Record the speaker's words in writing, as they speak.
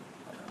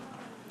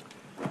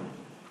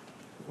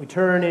We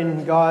turn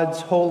in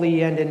God's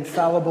holy and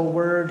infallible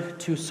word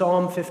to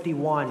Psalm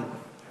 51.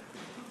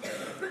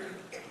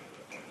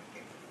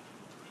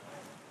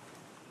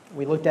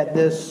 We looked at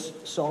this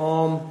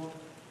psalm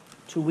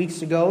 2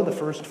 weeks ago, the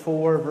first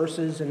 4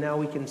 verses, and now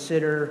we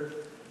consider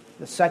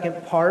the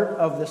second part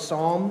of the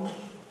psalm.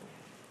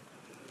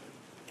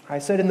 I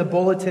said in the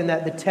bulletin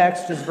that the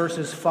text is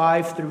verses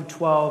 5 through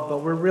 12, but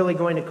we're really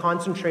going to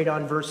concentrate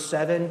on verse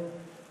 7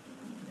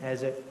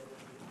 as it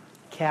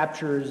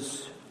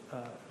captures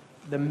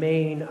the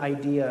main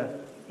idea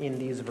in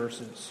these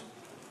verses.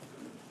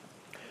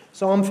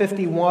 Psalm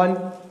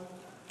 51,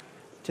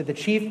 to the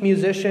chief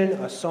musician,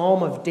 a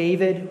psalm of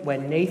David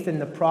when Nathan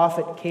the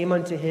prophet came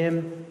unto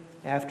him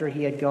after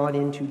he had gone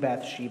into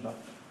Bathsheba.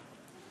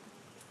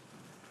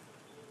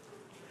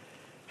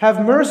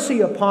 Have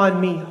mercy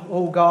upon me,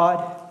 O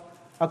God,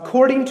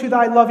 according to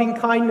thy loving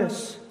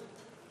kindness,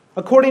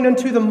 according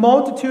unto the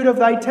multitude of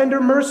thy tender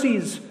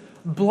mercies,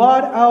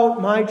 blot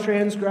out my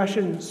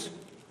transgressions.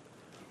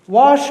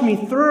 Wash me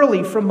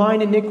thoroughly from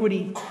mine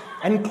iniquity,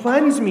 and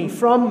cleanse me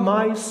from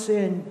my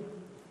sin.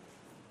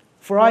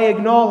 For I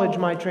acknowledge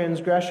my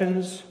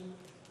transgressions,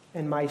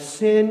 and my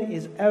sin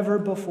is ever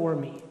before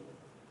me.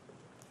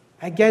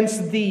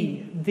 Against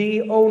thee,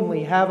 thee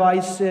only, have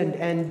I sinned,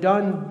 and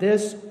done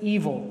this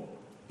evil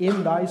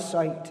in thy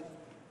sight,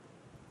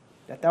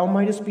 that thou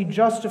mightest be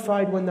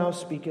justified when thou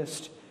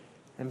speakest,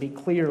 and be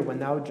clear when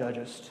thou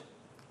judgest.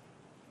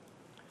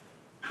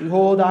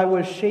 Behold, I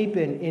was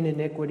shapen in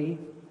iniquity,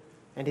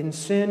 and in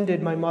sin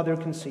did my mother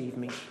conceive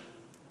me.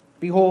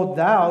 Behold,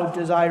 thou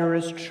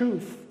desirest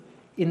truth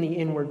in the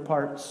inward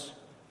parts,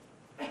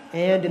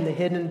 and in the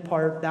hidden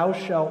part thou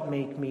shalt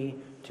make me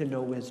to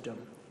know wisdom.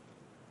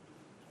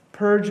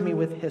 Purge me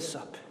with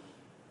hyssop,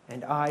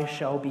 and I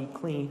shall be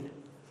clean.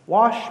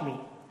 Wash me,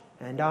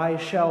 and I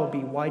shall be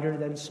whiter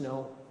than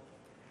snow.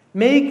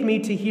 Make me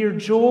to hear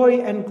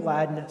joy and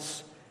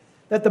gladness,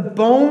 that the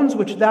bones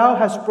which thou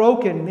hast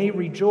broken may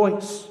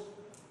rejoice.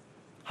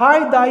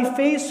 Hide thy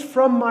face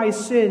from my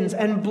sins,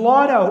 and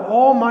blot out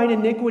all mine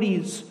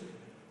iniquities.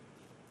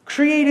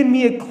 Create in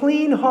me a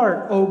clean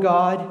heart, O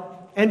God,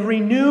 and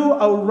renew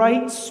a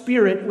right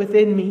spirit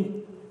within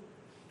me.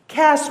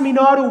 Cast me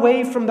not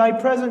away from thy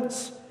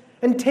presence,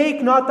 and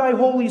take not thy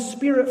Holy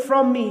Spirit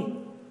from me.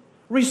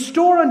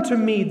 Restore unto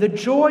me the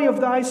joy of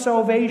thy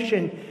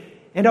salvation,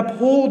 and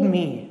uphold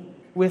me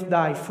with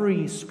thy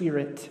free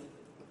spirit.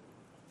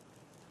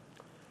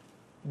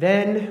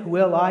 Then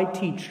will I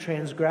teach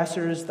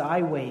transgressors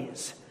thy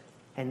ways,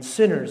 and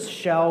sinners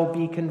shall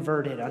be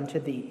converted unto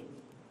thee.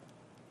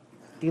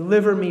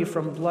 Deliver me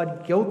from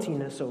blood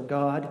guiltiness, O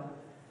God,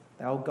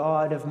 thou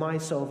God of my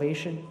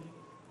salvation,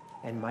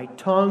 and my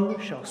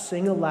tongue shall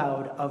sing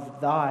aloud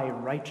of thy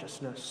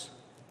righteousness.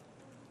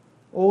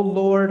 O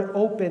Lord,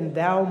 open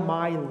thou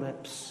my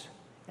lips,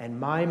 and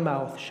my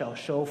mouth shall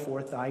show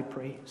forth thy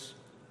praise.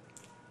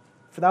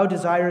 For thou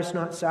desirest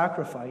not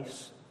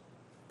sacrifice,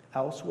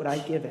 else would I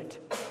give it.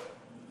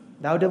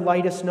 Thou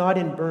delightest not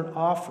in burnt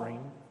offering.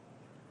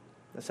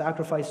 The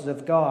sacrifices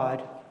of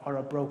God are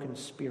a broken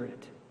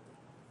spirit.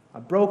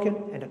 A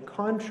broken and a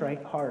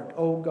contrite heart,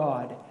 O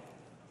God,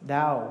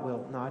 thou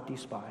wilt not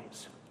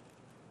despise.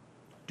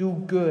 Do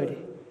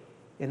good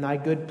in thy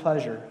good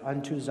pleasure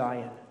unto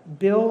Zion.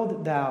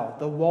 Build thou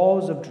the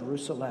walls of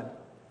Jerusalem.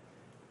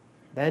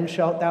 Then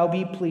shalt thou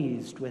be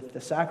pleased with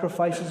the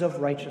sacrifices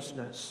of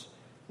righteousness,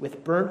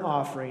 with burnt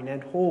offering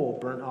and whole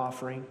burnt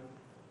offering.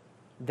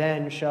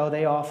 Then shall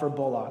they offer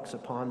bullocks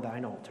upon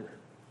thine altar.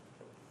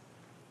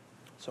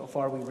 So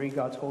far we read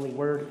God's holy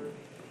word.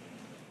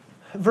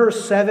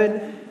 Verse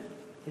 7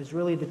 is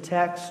really the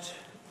text,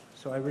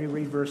 so I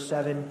reread verse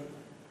 7.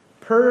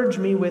 Purge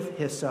me with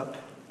hyssop,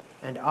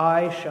 and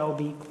I shall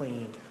be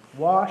clean.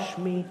 Wash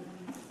me,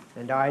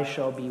 and I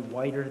shall be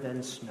whiter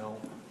than snow.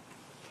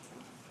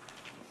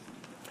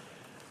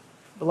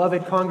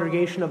 Beloved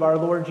congregation of our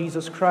Lord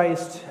Jesus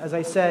Christ, as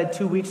I said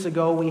 2 weeks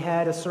ago, we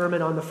had a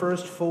sermon on the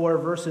first 4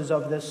 verses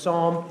of this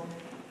psalm.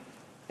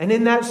 And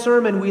in that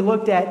sermon, we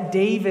looked at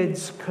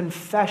David's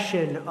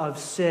confession of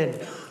sin.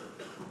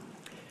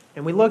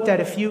 And we looked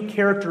at a few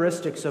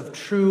characteristics of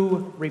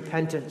true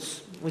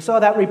repentance. We saw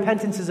that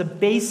repentance is a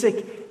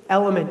basic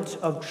element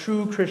of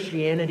true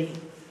Christianity.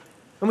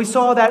 And we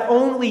saw that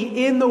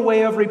only in the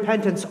way of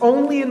repentance,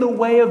 only in the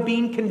way of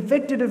being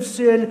convicted of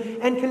sin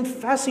and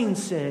confessing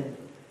sin,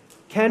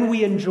 can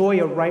we enjoy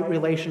a right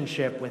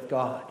relationship with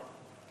God.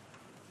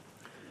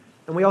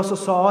 And we also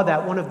saw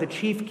that one of the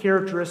chief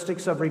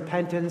characteristics of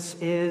repentance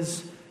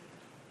is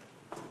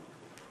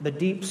the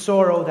deep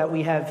sorrow that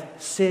we have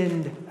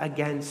sinned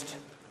against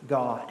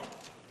God.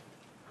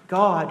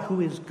 God,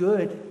 who is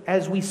good,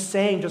 as we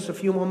sang just a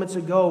few moments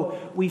ago,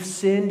 we've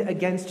sinned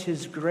against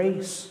His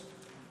grace.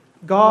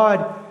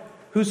 God,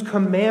 whose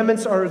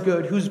commandments are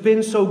good, who's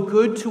been so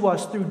good to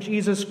us through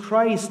Jesus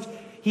Christ.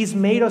 He's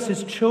made us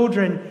His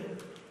children,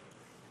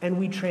 and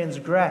we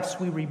transgress,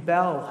 we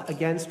rebel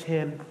against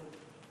Him.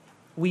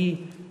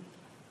 We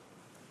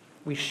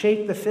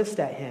shake the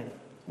fist at Him.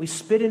 We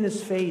spit in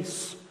His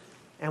face,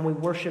 and we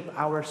worship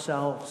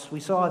ourselves. We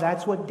saw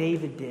that's what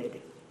David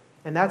did.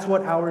 And that's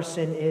what our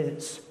sin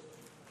is.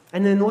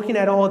 And then looking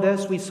at all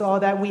this, we saw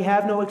that we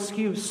have no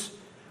excuse.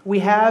 We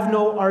have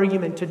no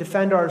argument to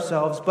defend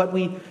ourselves, but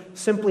we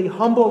simply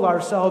humble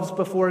ourselves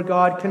before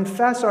God,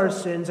 confess our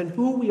sins and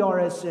who we are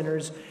as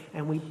sinners,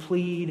 and we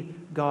plead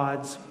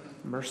God's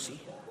mercy.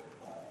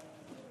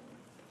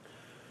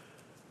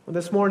 Well,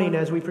 this morning,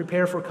 as we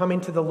prepare for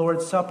coming to the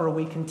Lord's Supper,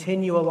 we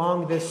continue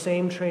along this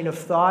same train of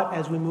thought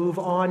as we move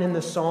on in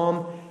the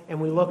psalm,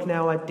 and we look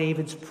now at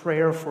David's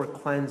prayer for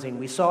cleansing.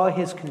 We saw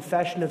his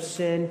confession of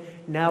sin.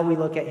 Now we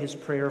look at his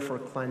prayer for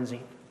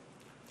cleansing.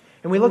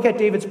 And we look at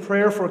David's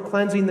prayer for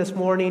cleansing this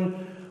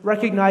morning,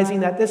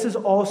 recognizing that this is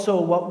also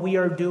what we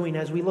are doing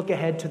as we look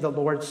ahead to the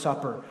Lord's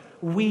Supper.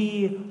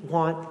 We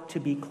want to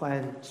be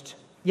cleansed.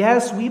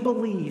 Yes, we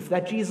believe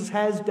that Jesus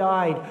has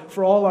died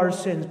for all our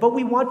sins, but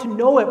we want to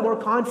know it more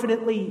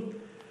confidently.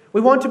 We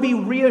want to be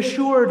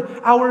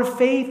reassured. Our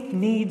faith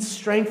needs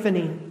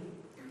strengthening.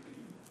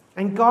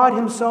 And God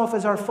himself,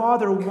 as our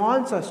Father,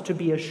 wants us to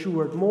be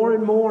assured more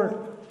and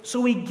more.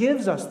 So he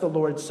gives us the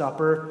Lord's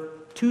Supper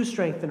to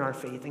strengthen our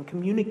faith and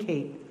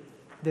communicate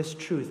this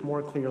truth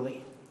more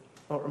clearly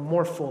or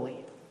more fully.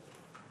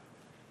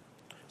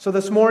 So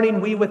this morning,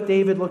 we with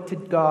David look to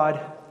God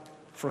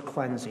for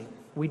cleansing.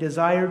 We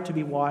desire to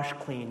be washed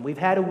clean. We've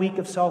had a week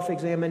of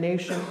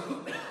self-examination.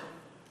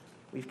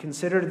 We've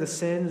considered the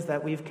sins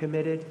that we've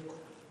committed.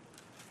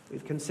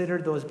 We've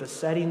considered those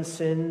besetting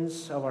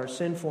sins of our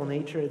sinful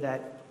nature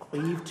that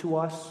cleave to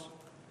us.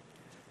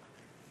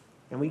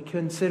 And we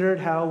considered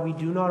how we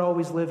do not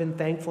always live in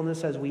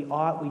thankfulness as we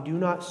ought. We do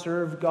not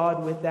serve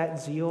God with that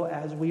zeal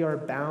as we are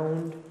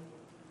bound.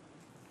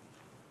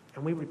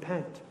 And we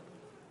repent.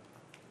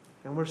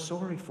 And we're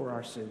sorry for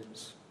our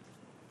sins.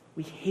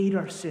 We hate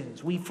our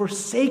sins. We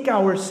forsake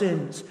our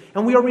sins.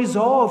 And we are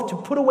resolved to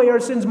put away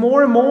our sins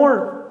more and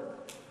more.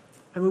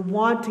 And we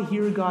want to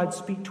hear God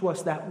speak to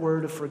us that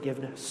word of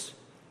forgiveness.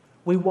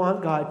 We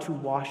want God to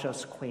wash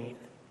us clean.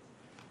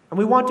 And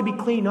we want to be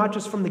clean not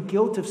just from the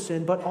guilt of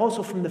sin, but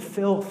also from the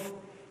filth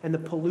and the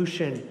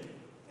pollution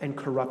and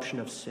corruption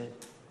of sin.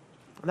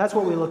 And that's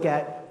what we look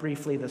at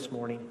briefly this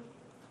morning.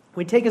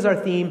 We take as our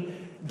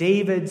theme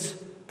David's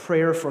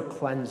prayer for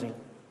cleansing.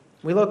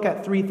 We look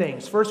at three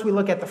things. First, we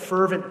look at the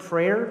fervent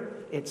prayer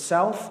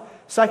itself.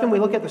 Second, we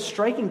look at the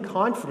striking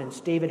confidence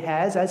David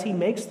has as he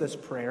makes this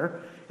prayer.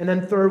 And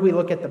then third, we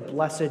look at the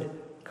blessed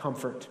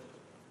comfort.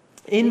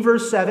 In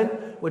verse 7,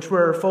 which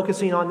we're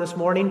focusing on this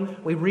morning,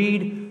 we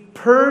read,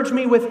 "Purge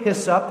me with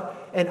hyssop,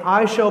 and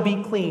I shall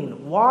be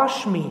clean.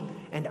 Wash me,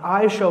 and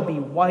I shall be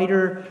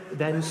whiter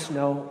than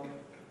snow."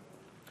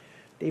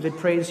 David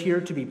prays here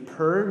to be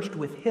purged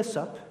with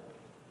hyssop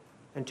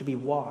and to be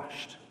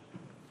washed.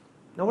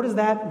 Now, what does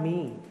that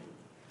mean?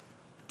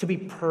 To be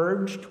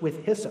purged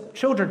with hyssop.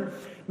 Children,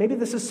 maybe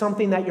this is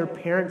something that your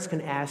parents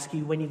can ask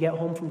you when you get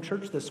home from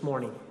church this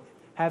morning,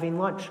 having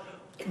lunch.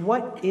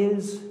 What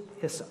is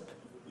hyssop?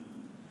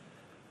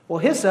 Well,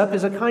 hyssop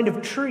is a kind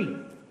of tree,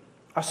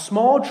 a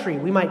small tree.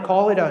 We might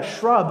call it a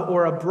shrub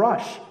or a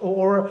brush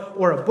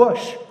or a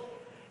bush.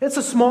 It's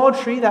a small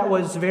tree that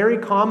was very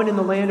common in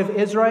the land of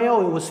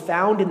Israel. It was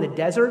found in the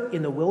desert,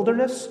 in the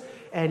wilderness,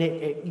 and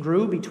it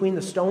grew between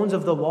the stones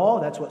of the wall.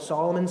 That's what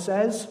Solomon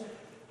says.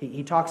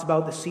 He talks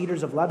about the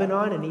cedars of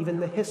Lebanon and even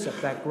the hyssop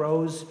that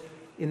grows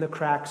in the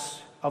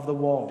cracks of the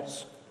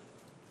walls.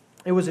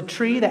 It was a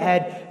tree that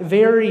had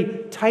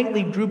very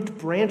tightly grouped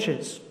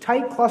branches,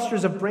 tight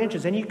clusters of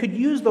branches, and you could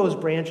use those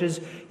branches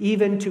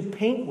even to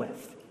paint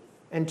with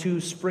and to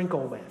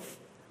sprinkle with.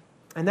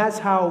 And that's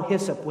how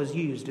hyssop was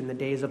used in the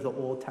days of the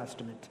Old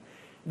Testament.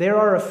 There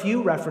are a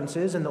few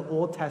references in the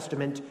Old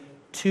Testament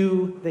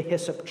to the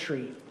hyssop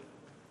tree.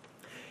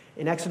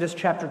 In Exodus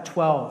chapter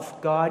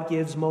 12, God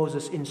gives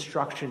Moses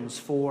instructions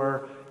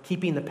for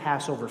keeping the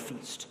Passover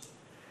feast.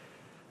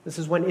 This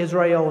is when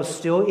Israel was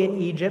still in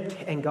Egypt,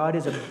 and God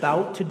is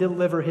about to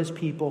deliver his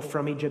people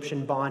from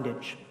Egyptian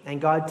bondage. And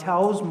God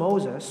tells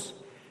Moses,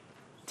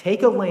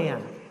 "Take a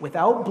lamb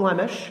without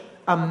blemish,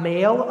 a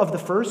male of the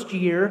first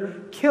year,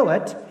 kill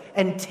it,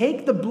 and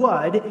take the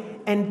blood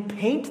and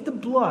paint the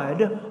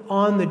blood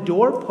on the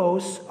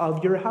doorposts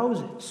of your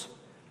houses."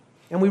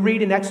 And we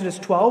read in Exodus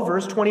 12,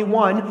 verse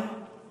 21,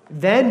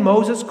 "Then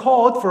Moses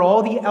called for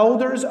all the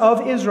elders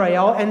of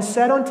Israel and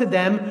said unto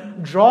them,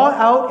 Draw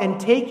out and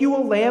take you a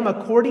lamb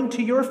according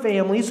to your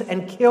families,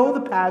 and kill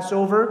the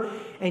Passover,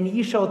 and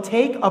ye shall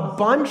take a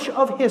bunch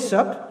of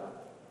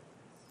hyssop,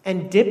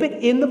 and dip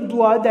it in the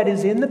blood that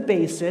is in the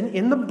basin,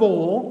 in the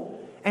bowl,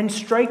 and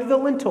strike the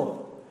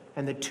lintel,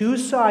 and the two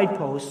side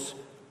posts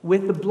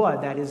with the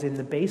blood that is in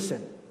the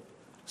basin."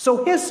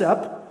 So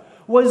hyssop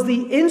was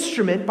the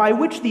instrument by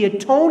which the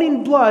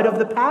atoning blood of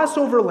the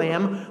Passover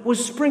lamb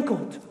was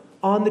sprinkled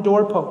on the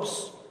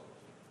doorposts.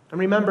 And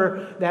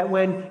remember that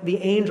when the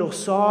angel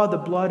saw the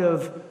blood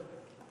of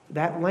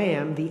that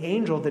lamb, the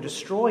angel, the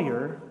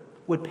destroyer,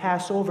 would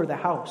pass over the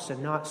house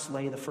and not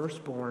slay the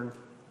firstborn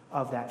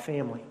of that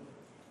family.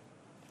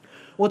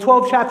 Well,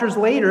 12 chapters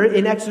later,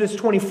 in Exodus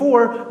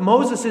 24,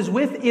 Moses is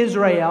with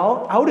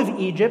Israel out of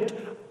Egypt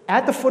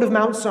at the foot of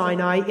Mount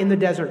Sinai in the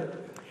desert.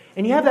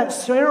 And you have that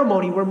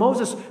ceremony where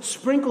Moses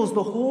sprinkles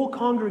the whole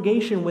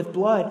congregation with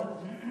blood.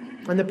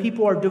 And the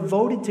people are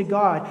devoted to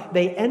God.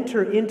 They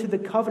enter into the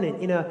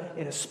covenant in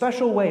a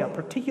special way, a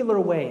particular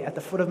way, at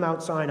the foot of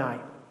Mount Sinai.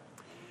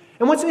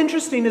 And what's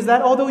interesting is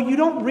that although you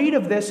don't read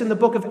of this in the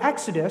book of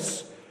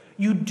Exodus,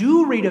 you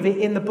do read of it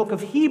in the book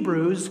of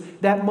Hebrews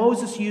that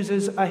Moses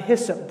uses a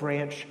hyssop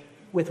branch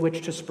with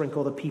which to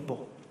sprinkle the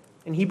people.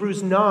 In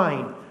Hebrews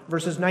 9,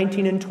 verses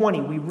 19 and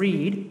 20, we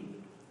read,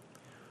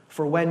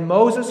 "For when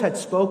Moses had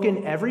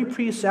spoken every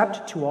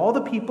precept to all the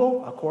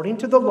people according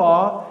to the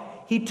law,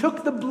 he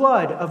took the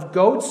blood of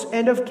goats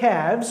and of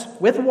calves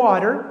with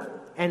water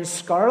and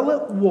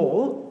scarlet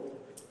wool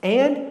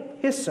and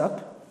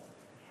hyssop,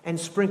 and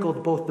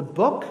sprinkled both the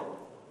book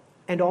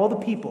and all the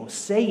people,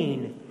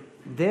 saying,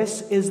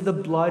 This is the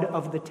blood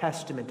of the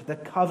testament, the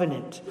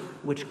covenant,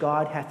 which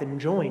God hath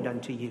enjoined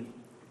unto you."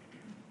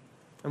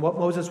 And what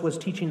Moses was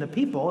teaching the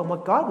people, and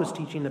what God was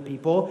teaching the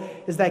people,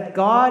 is that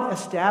God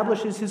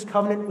establishes his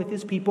covenant with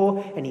his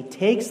people, and he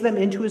takes them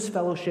into his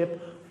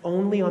fellowship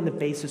only on the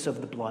basis of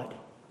the blood.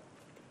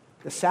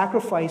 The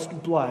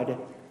sacrificed blood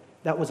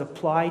that was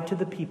applied to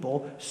the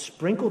people,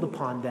 sprinkled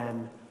upon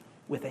them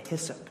with a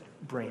hyssop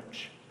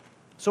branch.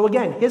 So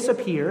again,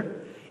 hyssop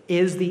here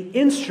is the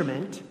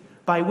instrument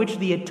by which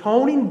the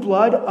atoning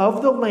blood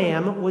of the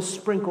Lamb was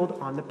sprinkled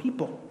on the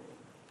people.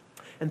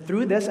 And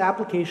through this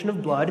application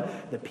of blood,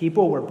 the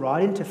people were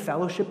brought into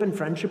fellowship and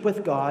friendship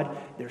with God.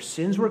 Their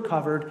sins were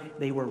covered.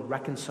 They were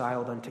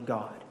reconciled unto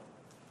God.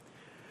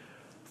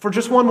 For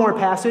just one more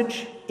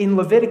passage, in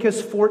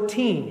Leviticus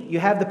 14, you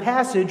have the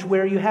passage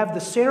where you have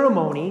the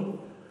ceremony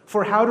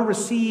for how to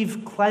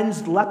receive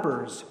cleansed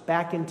lepers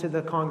back into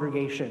the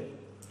congregation.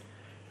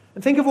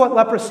 And think of what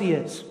leprosy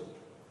is.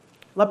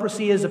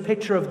 Leprosy is a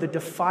picture of the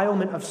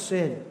defilement of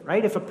sin,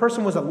 right? If a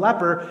person was a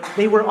leper,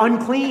 they were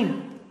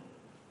unclean.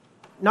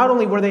 Not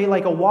only were they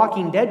like a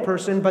walking dead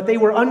person, but they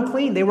were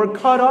unclean. They were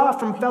cut off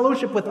from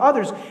fellowship with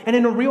others, and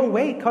in a real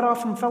way, cut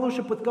off from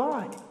fellowship with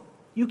God.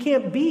 You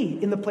can't be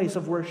in the place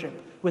of worship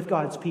with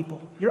God's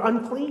people. You're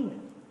unclean.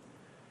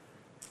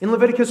 In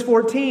Leviticus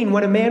 14,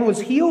 when a man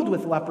was healed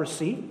with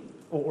leprosy,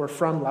 or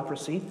from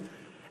leprosy,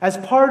 as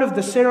part of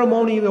the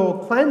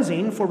ceremonial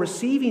cleansing for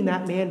receiving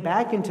that man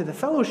back into the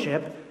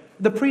fellowship,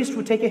 the priest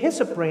would take a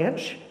hyssop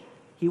branch,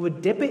 he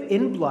would dip it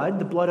in blood,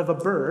 the blood of a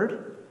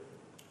bird,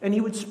 and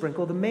he would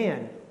sprinkle the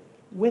man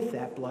with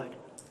that blood.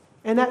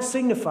 And that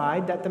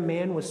signified that the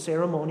man was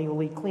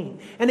ceremonially clean.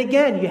 And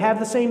again, you have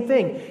the same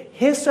thing.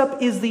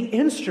 Hyssop is the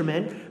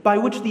instrument by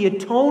which the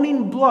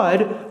atoning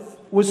blood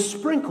was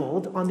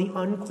sprinkled on the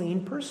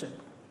unclean person.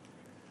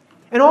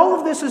 And all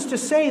of this is to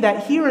say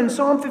that here in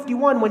Psalm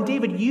 51, when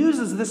David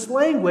uses this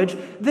language,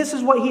 this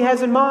is what he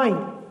has in mind.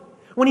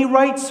 When he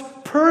writes,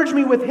 "Purge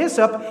me with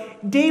hyssop,"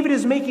 David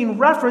is making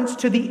reference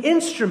to the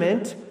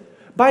instrument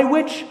by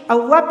which a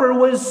leper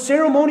was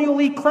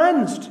ceremonially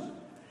cleansed.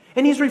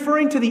 And he's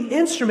referring to the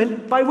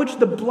instrument by which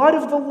the blood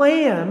of the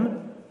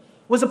Lamb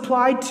was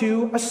applied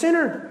to a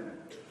sinner.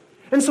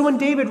 And so when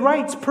David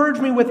writes, "Purge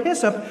me with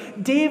hyssop,"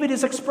 David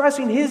is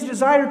expressing his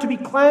desire to be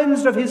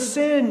cleansed of his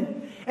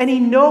sin. And he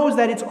knows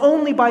that it's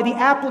only by the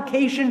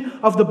application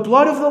of the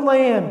blood of the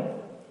Lamb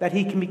that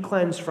he can be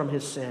cleansed from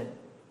his sin.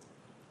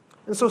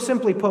 And so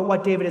simply put,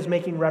 what David is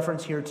making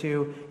reference here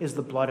to is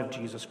the blood of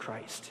Jesus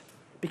Christ.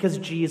 Because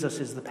Jesus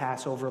is the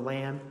Passover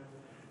lamb.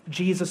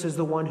 Jesus is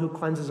the one who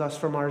cleanses us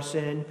from our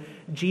sin.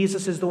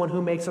 Jesus is the one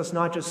who makes us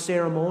not just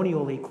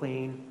ceremonially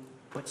clean,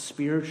 but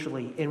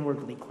spiritually,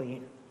 inwardly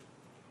clean.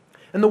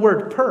 And the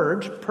word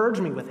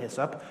purge me with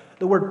hyssop,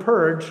 the word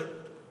purge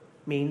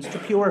means to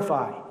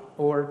purify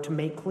or to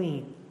make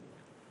clean.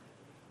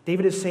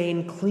 David is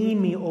saying,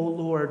 "Clean me, O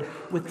Lord,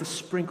 with the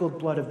sprinkled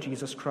blood of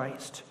Jesus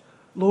Christ.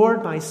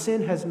 Lord, my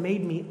sin has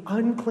made me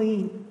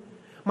unclean.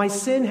 My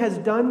sin has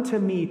done to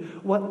me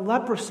what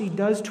leprosy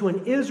does to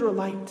an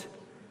Israelite.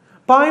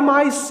 By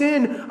my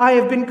sin, I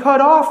have been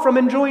cut off from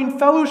enjoying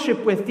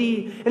fellowship with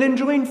thee and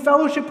enjoying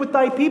fellowship with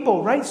thy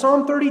people," right?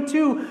 Psalm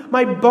 32,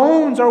 "My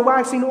bones are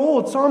waxing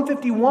old." Psalm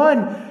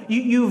 51,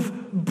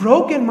 you've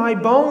broken my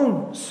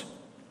bones.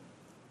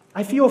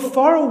 I feel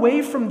far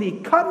away from thee.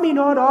 Cut me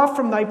not off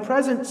from thy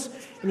presence.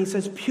 And he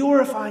says,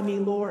 "Purify me,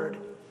 Lord.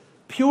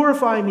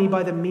 Purify me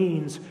by the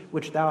means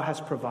which thou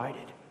hast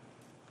provided."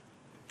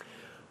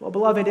 Well,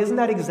 beloved, isn't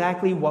that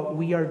exactly what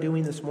we are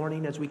doing this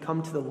morning as we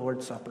come to the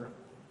Lord's Supper?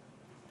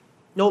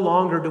 No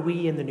longer do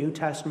we in the New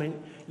Testament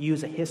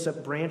use a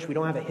hyssop branch. We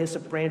don't have a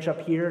hyssop branch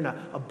up here and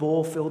a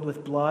bowl filled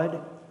with blood.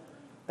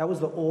 That was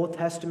the Old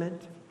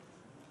Testament.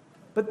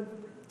 But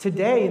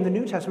today in the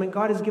New Testament,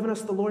 God has given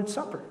us the Lord's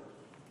Supper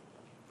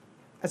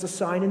as a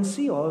sign and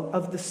seal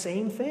of the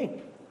same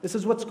thing. This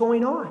is what's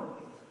going on.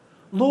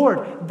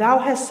 Lord, thou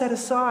hast set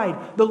aside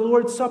the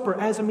Lord's Supper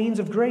as a means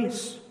of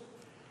grace.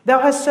 Thou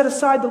hast set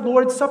aside the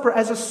Lord's Supper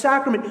as a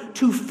sacrament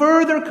to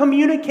further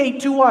communicate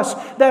to us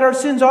that our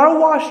sins are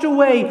washed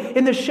away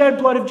in the shed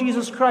blood of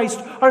Jesus Christ.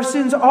 Our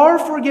sins are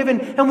forgiven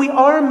and we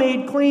are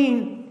made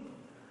clean.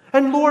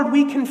 And Lord,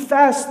 we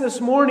confess this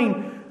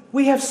morning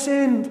we have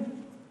sinned.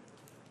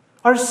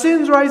 Our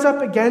sins rise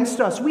up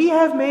against us. We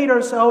have made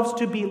ourselves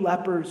to be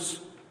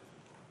lepers,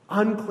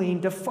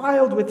 unclean,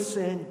 defiled with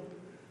sin,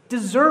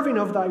 deserving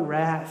of thy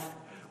wrath.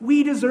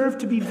 We deserve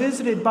to be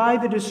visited by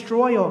the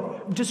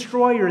destroyer.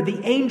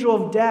 The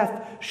angel of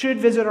death should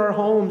visit our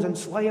homes and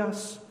slay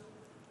us.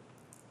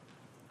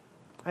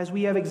 As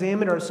we have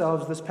examined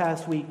ourselves this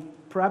past week,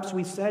 perhaps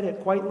we said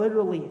it quite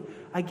literally,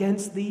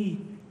 against thee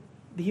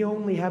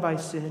only have I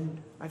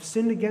sinned. I've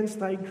sinned against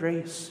thy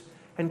grace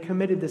and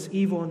committed this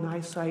evil in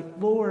thy sight.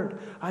 Lord,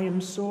 I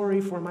am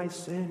sorry for my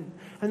sin.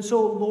 And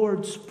so,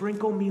 Lord,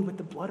 sprinkle me with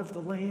the blood of the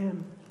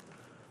Lamb.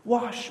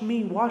 Wash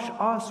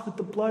us with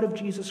the blood of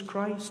Jesus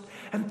Christ.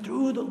 And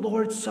through the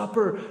Lord's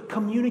Supper,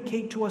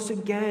 communicate to us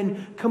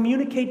again,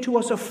 communicate to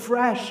us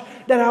afresh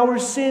that our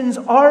sins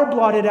are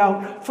blotted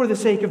out for the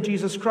sake of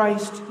Jesus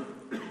Christ.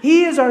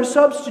 He is our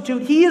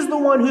substitute. He is the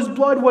one whose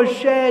blood was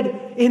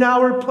shed in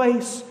our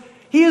place.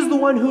 He is the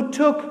one who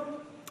took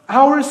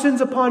our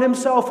sins upon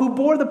himself, who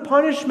bore the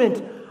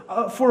punishment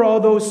for all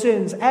those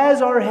sins as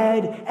our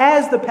head,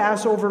 as the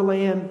Passover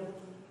lamb.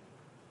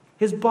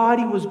 His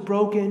body was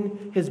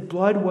broken, his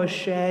blood was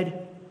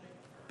shed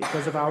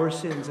because of our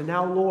sins. And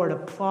now, Lord,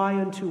 apply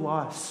unto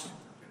us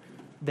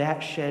that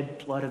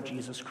shed blood of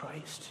Jesus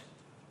Christ.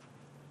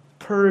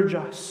 Purge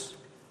us,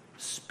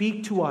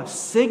 speak to us,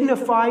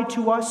 signify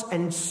to us,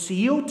 and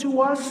seal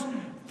to us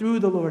through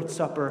the Lord's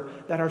Supper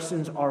that our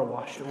sins are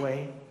washed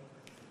away,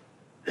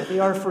 that they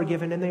are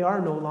forgiven and they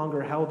are no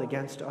longer held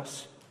against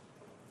us.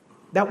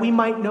 That we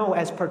might know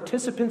as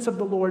participants of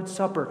the Lord's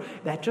Supper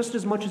that just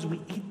as much as we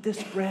eat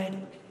this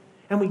bread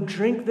and we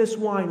drink this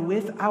wine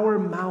with our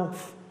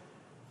mouth,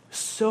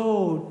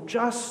 so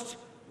just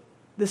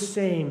the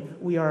same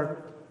we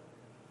are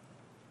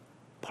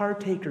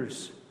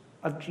partakers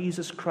of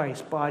Jesus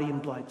Christ's body and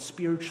blood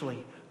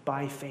spiritually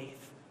by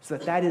faith, so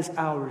that is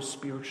ours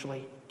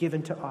spiritually,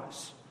 given to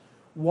us.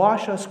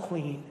 Wash us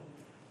clean,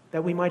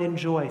 that we might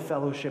enjoy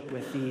fellowship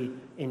with thee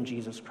in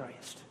Jesus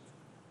Christ.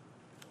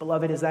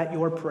 Beloved, is that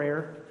your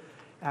prayer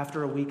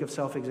after a week of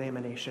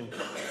self-examination?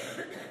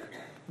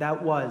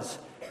 That was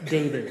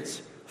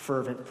David's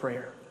fervent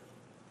prayer.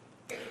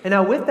 And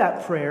now with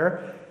that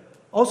prayer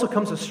also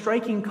comes a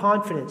striking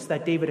confidence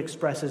that David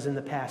expresses in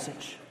the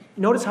passage.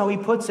 Notice how he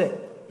puts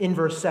it in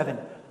verse 7.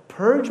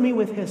 Purge me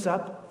with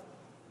hyssop,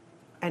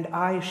 and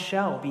I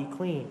shall be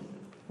clean.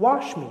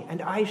 Wash me,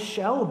 and I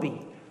shall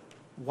be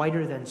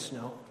whiter than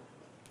snow.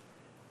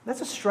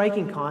 That's a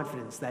striking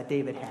confidence that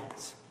David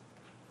has.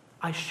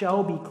 I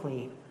shall be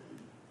clean.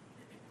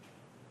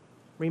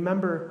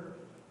 Remember,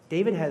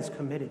 David has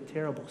committed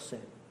terrible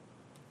sin.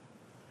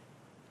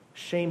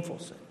 Shameful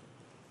sin.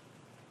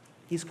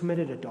 He's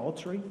committed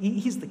adultery.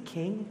 He's the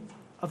king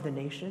of the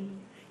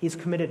nation. He's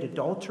committed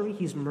adultery.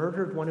 He's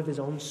murdered one of his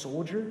own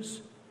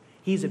soldiers.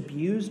 He's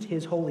abused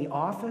his holy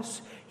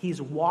office.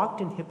 He's walked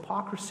in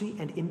hypocrisy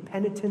and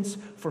impenitence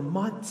for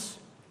months.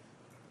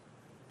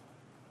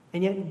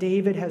 And yet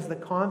David has the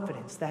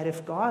confidence that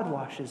if God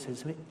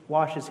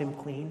washes him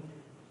clean,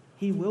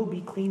 he will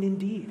be clean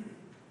indeed.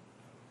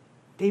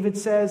 David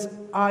says,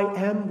 I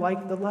am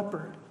like the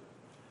leper,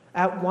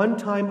 at one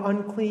time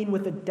unclean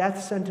with a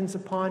death sentence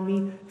upon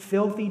me,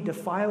 filthy,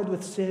 defiled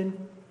with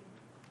sin.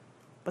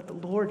 But the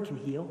Lord can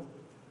heal.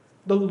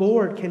 The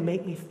Lord can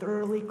make me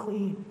thoroughly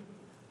clean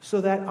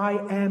so that I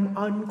am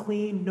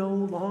unclean no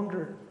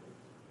longer.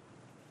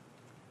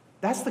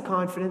 That's the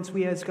confidence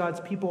we as God's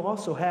people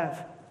also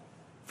have.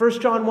 1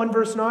 John 1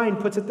 verse 9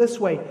 puts it this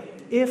way.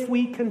 If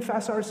we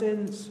confess our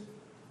sins,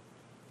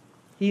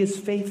 he is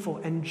faithful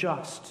and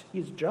just. He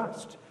is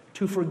just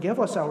to forgive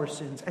us our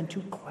sins and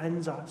to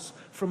cleanse us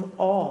from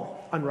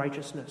all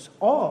unrighteousness.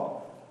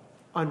 All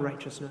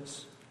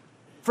unrighteousness.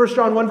 1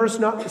 John 1 verse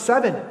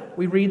 7,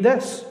 we read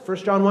this. 1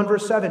 John 1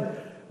 verse 7.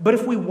 But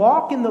if we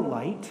walk in the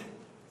light,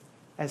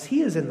 as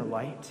he is in the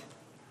light,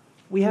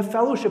 we have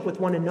fellowship with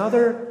one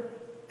another,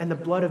 and the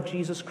blood of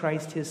Jesus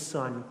Christ, his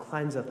Son,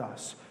 cleanseth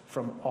us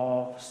from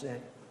all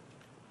sin.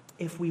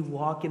 If we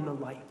walk in the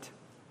light,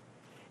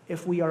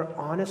 if we are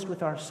honest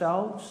with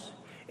ourselves,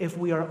 if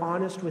we are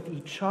honest with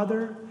each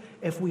other,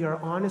 if we are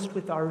honest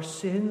with our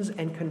sins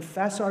and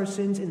confess our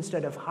sins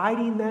instead of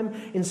hiding them,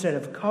 instead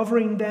of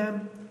covering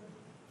them,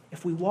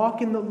 if we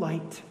walk in the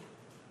light,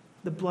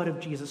 the blood of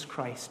Jesus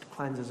Christ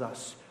cleanses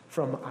us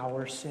from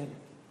our sin.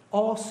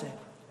 All sin.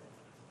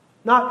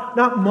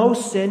 Not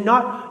most sin,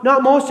 not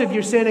most of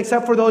your sin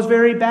except for those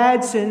very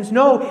bad sins.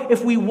 No,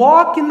 if we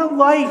walk in the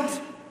light,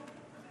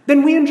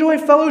 then we enjoy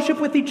fellowship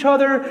with each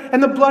other,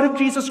 and the blood of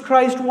Jesus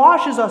Christ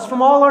washes us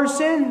from all our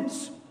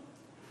sins.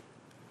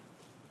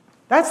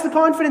 That's the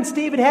confidence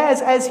David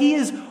has as he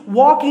is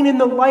walking in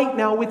the light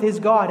now with his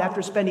God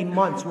after spending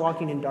months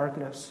walking in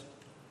darkness.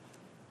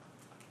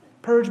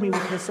 Purge me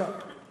with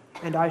hyssop,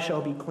 and I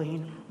shall be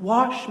clean.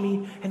 Wash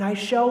me, and I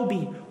shall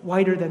be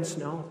whiter than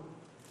snow.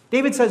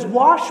 David says,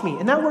 wash me.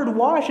 And that word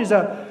wash is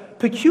a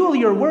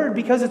peculiar word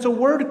because it's a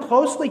word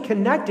closely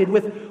connected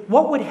with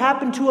what would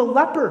happen to a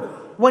leper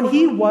when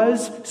he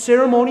was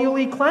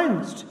ceremonially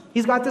cleansed.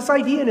 He's got this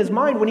idea in his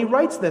mind when he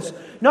writes this.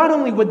 Not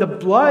only would the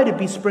blood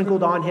be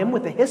sprinkled on him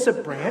with a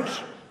hyssop branch,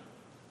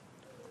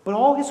 but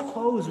all his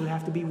clothes would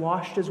have to be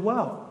washed as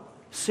well,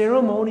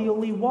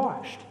 ceremonially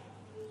washed,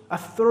 a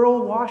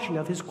thorough washing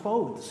of his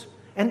clothes.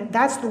 And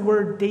that's the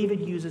word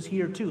David uses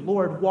here too.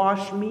 Lord,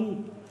 wash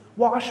me.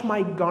 Wash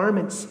my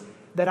garments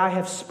that I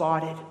have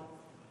spotted.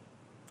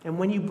 And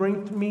when you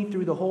bring me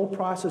through the whole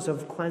process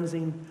of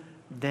cleansing,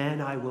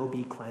 then I will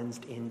be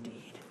cleansed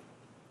indeed.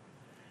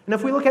 And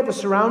if we look at the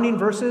surrounding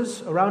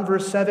verses, around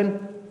verse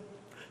 7,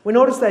 we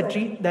notice that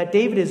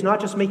David is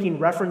not just making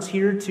reference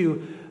here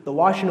to the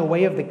washing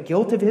away of the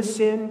guilt of his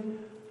sin,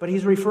 but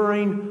he's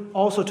referring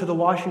also to the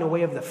washing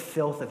away of the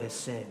filth of his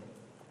sin,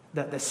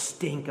 the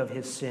stink of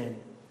his sin.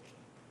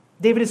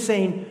 David is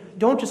saying,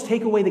 don't just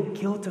take away the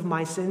guilt of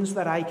my sins so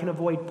that I can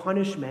avoid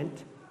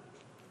punishment.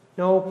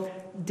 No,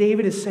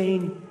 David is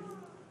saying,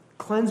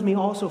 cleanse me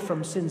also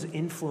from sin's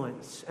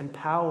influence and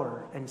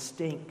power and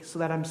stink so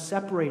that I'm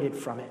separated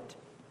from it.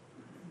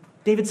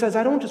 David says,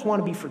 I don't just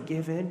want to be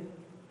forgiven.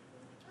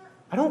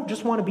 I don't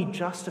just want to be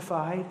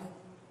justified.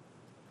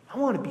 I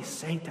want to be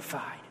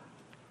sanctified.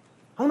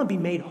 I want to be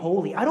made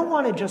holy. I don't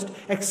want to just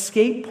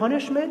escape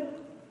punishment,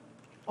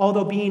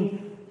 although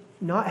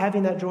not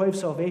having that joy of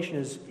salvation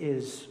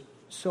is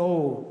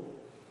so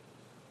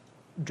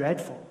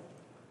dreadful.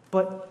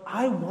 But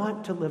I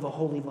want to live a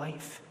holy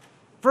life.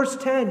 Verse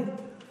 10,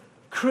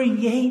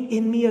 create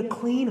in me a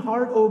clean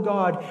heart, O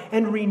God,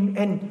 and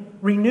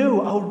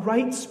renew a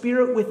right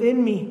spirit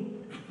within me.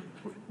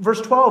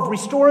 Verse 12,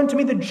 restore unto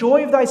me the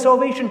joy of thy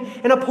salvation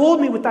and uphold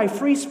me with thy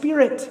free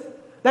spirit.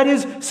 That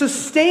is,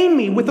 sustain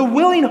me with a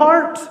willing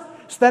heart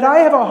so that I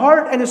have a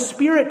heart and a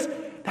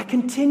spirit that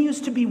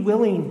continues to be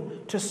willing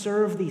to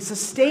serve thee.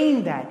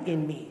 Sustain that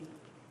in me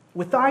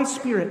with thy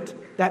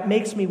spirit that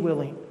makes me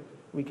willing.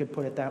 We could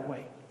put it that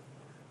way.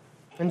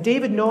 And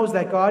David knows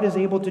that God is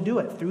able to do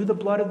it through the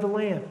blood of the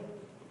Lamb,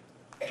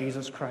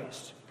 Jesus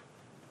Christ.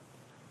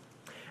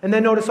 And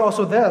then notice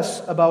also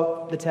this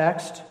about the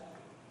text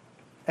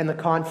and the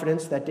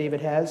confidence that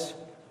David has.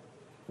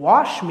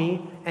 Wash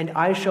me, and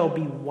I shall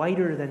be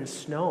whiter than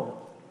snow.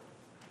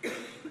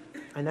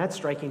 And that's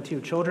striking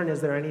too. Children,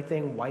 is there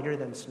anything whiter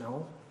than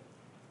snow?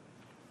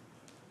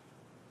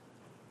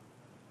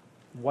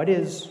 What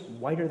is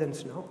whiter than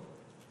snow?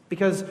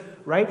 Because,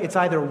 right, it's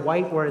either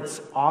white or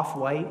it's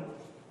off-white.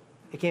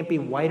 It can't be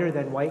whiter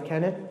than white,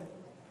 can it?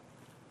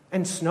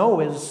 And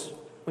snow is,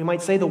 we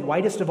might say, the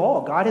whitest of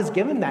all. God has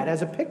given that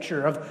as a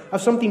picture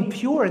of something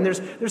pure. And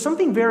there's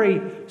something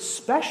very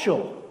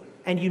special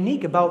and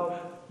unique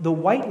about the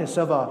whiteness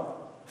of a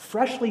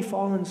freshly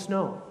fallen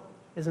snow,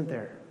 isn't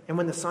there? And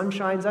when the sun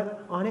shines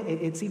on it,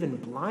 it's even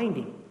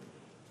blinding.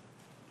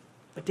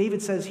 But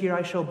David says here,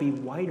 I shall be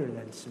whiter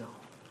than snow.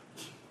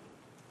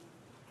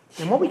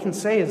 And what we can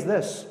say is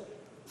this: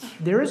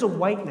 there is a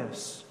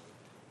whiteness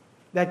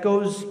that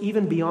goes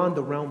even beyond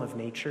the realm of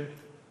nature.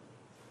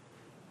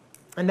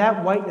 And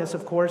that whiteness,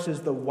 of course,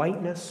 is the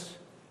whiteness,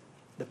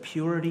 the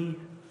purity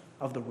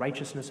of the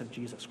righteousness of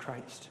Jesus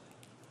Christ.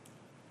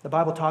 The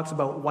Bible talks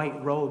about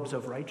white robes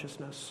of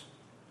righteousness.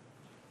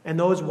 And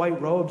those white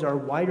robes are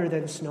whiter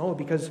than snow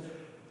because,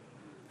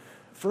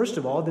 first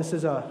of all, this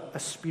is a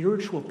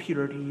spiritual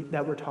purity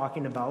that we're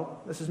talking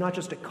about. This is not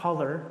just a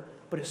color,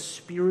 but a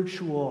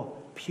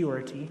spiritual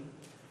purity.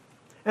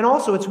 And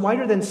also, it's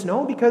whiter than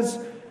snow because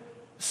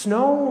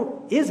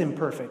snow is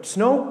imperfect.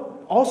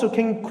 Snow also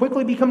can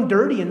quickly become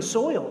dirty and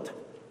soiled.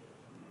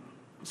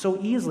 So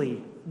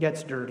easily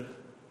gets dirty.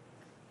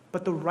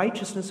 But the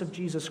righteousness of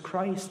Jesus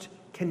Christ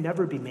can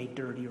never be made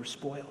dirty or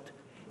spoiled.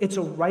 It's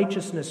a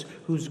righteousness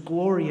whose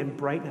glory and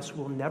brightness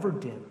will never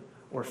dim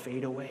or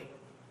fade away.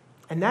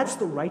 And that's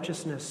the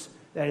righteousness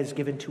that is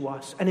given to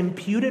us. An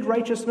imputed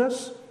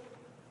righteousness,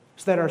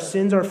 so that our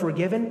sins are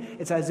forgiven.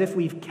 It's as if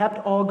we've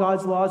kept all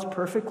God's laws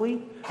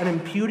perfectly. An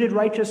imputed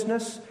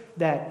righteousness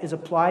that is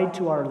applied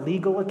to our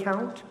legal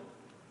account.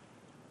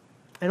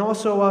 And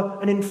also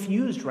an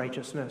infused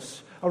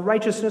righteousness, a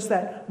righteousness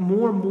that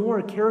more and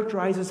more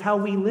characterizes how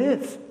we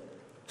live,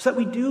 so that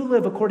we do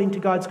live according to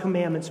God's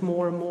commandments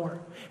more and more.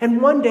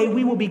 And one day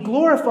we will be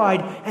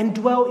glorified and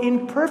dwell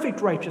in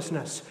perfect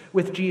righteousness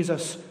with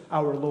Jesus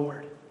our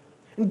Lord.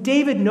 And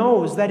David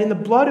knows that in the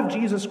blood of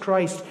Jesus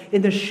Christ,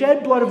 in the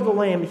shed blood of the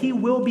Lamb, he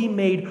will be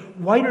made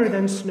whiter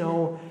than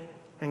snow,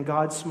 and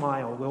God's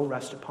smile will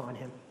rest upon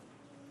him.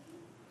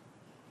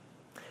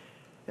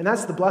 And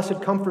that's the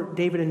blessed comfort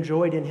David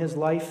enjoyed in his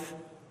life,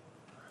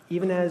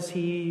 even as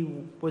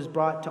he was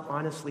brought to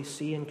honestly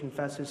see and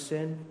confess his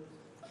sin.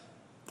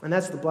 And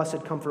that's the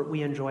blessed comfort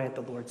we enjoy at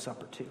the Lord's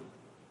Supper too.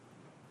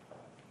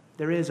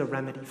 There is a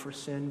remedy for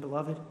sin,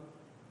 beloved.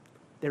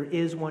 There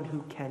is one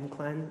who can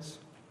cleanse.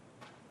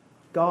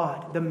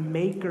 God, the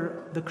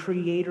maker, the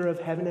creator of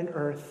heaven and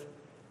earth,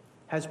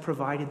 has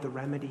provided the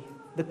remedy,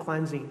 the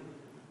cleansing,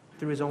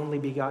 through his only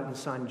begotten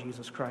Son,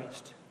 Jesus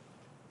Christ.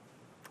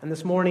 And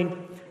this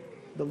morning,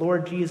 the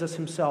Lord Jesus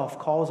himself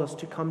calls us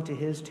to come to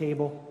his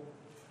table,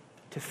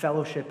 to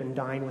fellowship and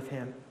dine with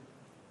him.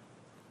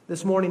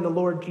 This morning, the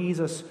Lord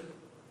Jesus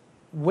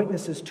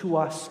witnesses to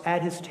us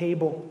at his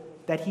table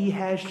that he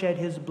has shed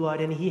his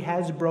blood and he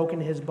has broken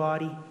his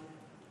body,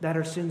 that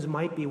our sins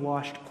might be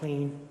washed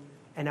clean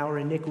and our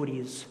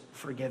iniquities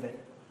forgiven.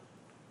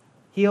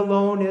 He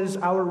alone is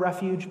our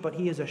refuge, but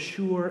he is a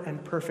sure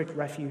and perfect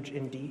refuge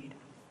indeed.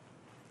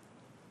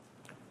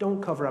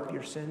 Don't cover up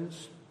your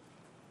sins.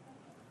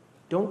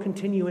 Don't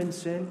continue in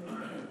sin.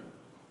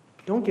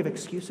 Don't give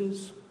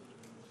excuses.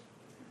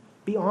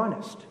 Be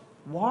honest.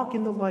 Walk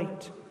in the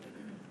light.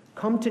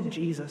 Come to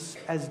Jesus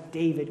as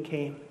David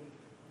came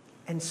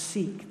and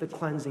seek the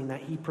cleansing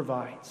that he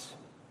provides.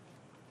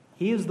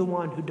 He is the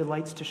one who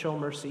delights to show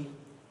mercy.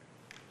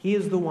 He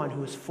is the one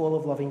who is full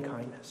of loving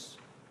kindness.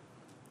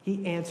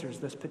 He answers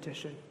this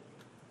petition.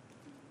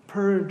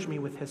 Purge me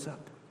with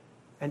hyssop,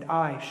 and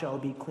I shall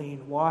be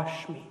clean.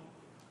 Wash me,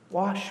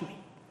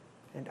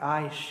 and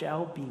I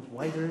shall be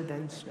whiter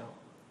than snow.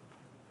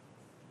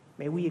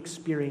 May we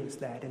experience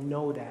that and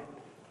know that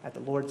at the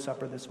Lord's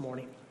Supper this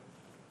morning.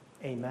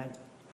 Amen.